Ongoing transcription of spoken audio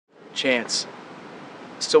chance.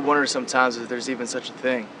 I still wonder sometimes if there's even such a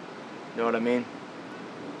thing. You know what I mean?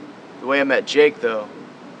 The way I met Jake, though,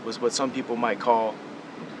 was what some people might call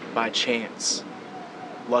by chance.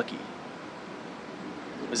 Lucky.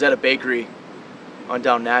 It was at a bakery on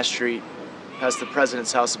down Nash Street, past the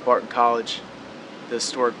president's house at Barton College, the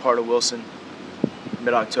historic part of Wilson,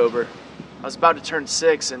 mid-October. I was about to turn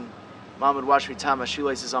 6, and Mom had watched me tie my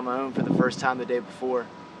shoelaces on my own for the first time the day before.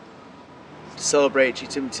 To celebrate, she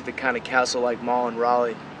took me to the kind of castle-like mall in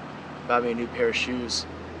Raleigh, bought me a new pair of shoes.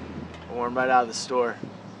 I wore them right out of the store.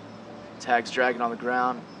 Tags dragging on the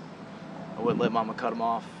ground. I wouldn't let Mama cut them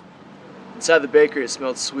off. Inside the bakery, it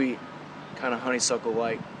smelled sweet, kind of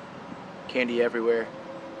honeysuckle-like, candy everywhere.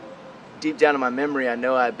 Deep down in my memory, I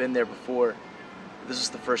know I had been there before. This was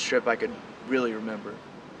the first trip I could really remember.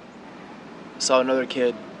 I saw another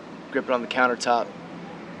kid gripping on the countertop,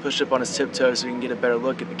 pushed up on his tiptoes so he can get a better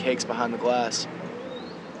look at the cakes behind the glass.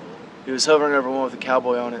 He was hovering over one with a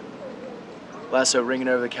cowboy on it, lasso ringing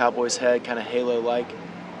over the cowboy's head, kind of halo-like,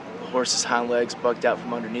 the horse's hind legs bucked out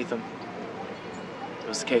from underneath him. It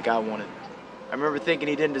was the cake I wanted. I remember thinking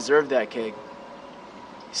he didn't deserve that cake.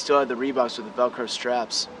 He still had the Reeboks with the Velcro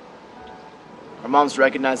straps. Our moms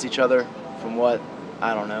recognized each other from what?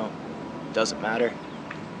 I don't know. Doesn't matter.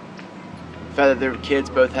 The fact that their kids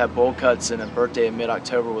both had bowl cuts and a birthday in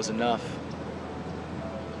mid-October was enough.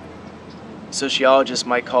 Sociologists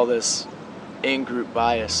might call this in-group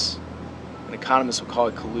bias. An economist would call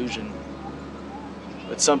it collusion.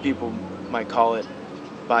 But some people might call it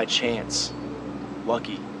by chance,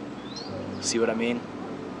 lucky. See what I mean?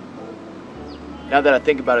 Now that I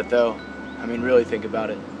think about it though, I mean really think about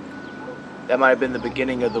it, that might have been the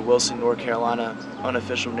beginning of the Wilson, North Carolina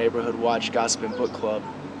unofficial neighborhood watch gossip and book club.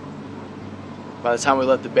 By the time we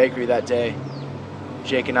left the bakery that day,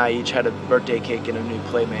 Jake and I each had a birthday cake and a new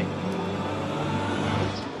playmate.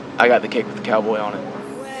 I got the cake with the cowboy on it.